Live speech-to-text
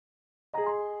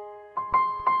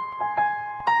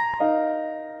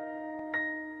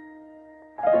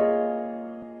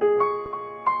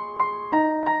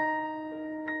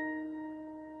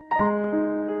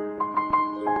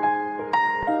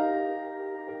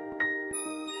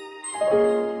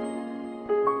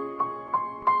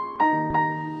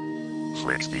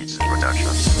Slick Beats Production.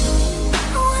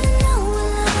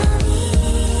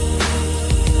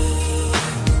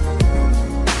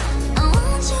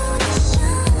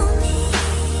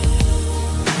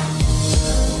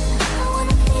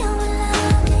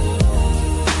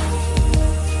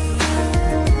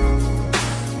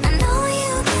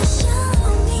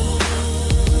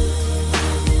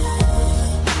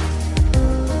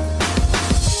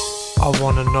 I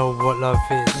wanna know what love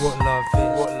is, what love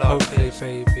is, what love hopefully is.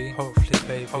 Hopefully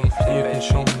baby, hopefully you can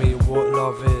show me what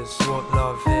love is, what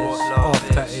love is. What love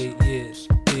After is. 8 years,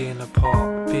 being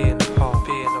apart, we're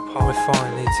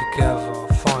finally together.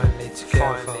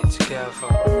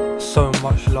 So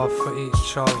much love for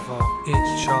each other.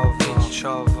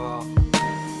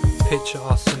 Picture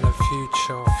us in the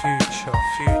future.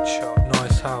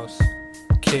 Nice house,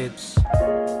 kids,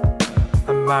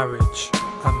 and marriage.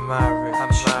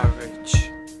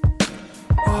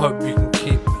 I hope you can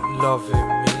keep loving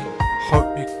me.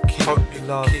 Hope you can keep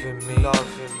loving me.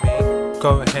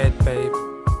 Go ahead, babe,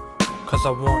 cause I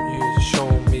want you to show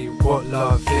me what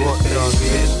love is, baby.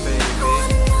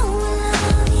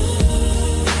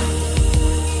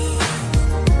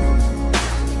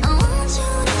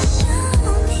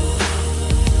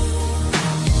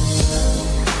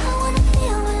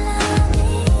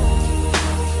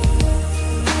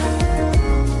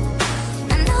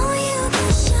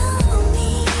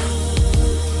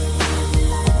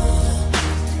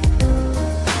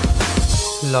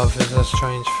 Love is a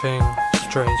strange thing,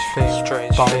 but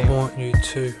I want you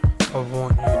to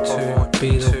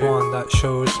be the one that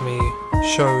shows me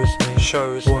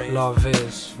what love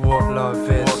is,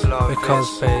 because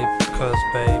babe,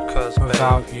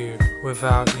 without you,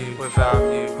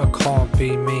 I can't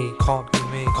be me, I can't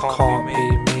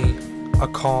be me.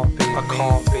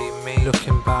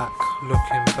 Looking back,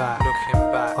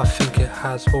 I think it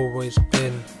has always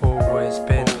been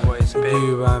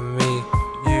you and me.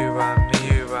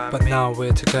 But now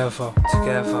we're together.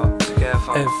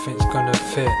 Everything's gonna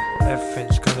fit.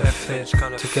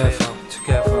 Together.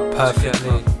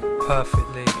 Perfectly.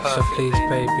 So please,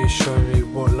 baby, show me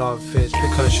what love is,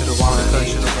 because you're the one I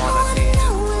need.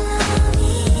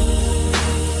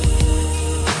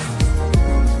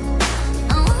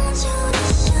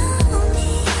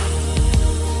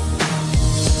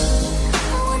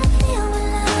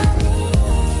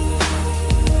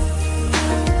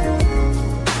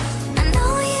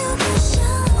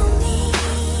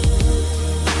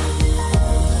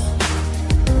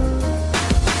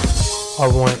 I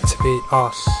want it to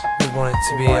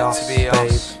be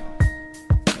us,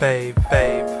 babe,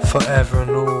 forever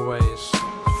and always,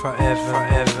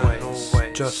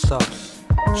 just us,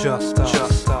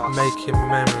 making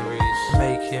memories,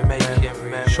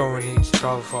 showing each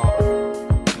other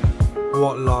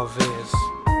what love is,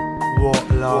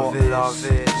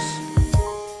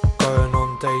 going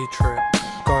on day trips,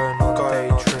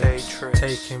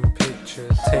 taking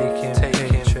pictures,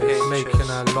 making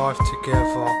our life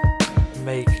together.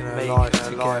 Making a life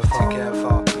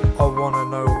together.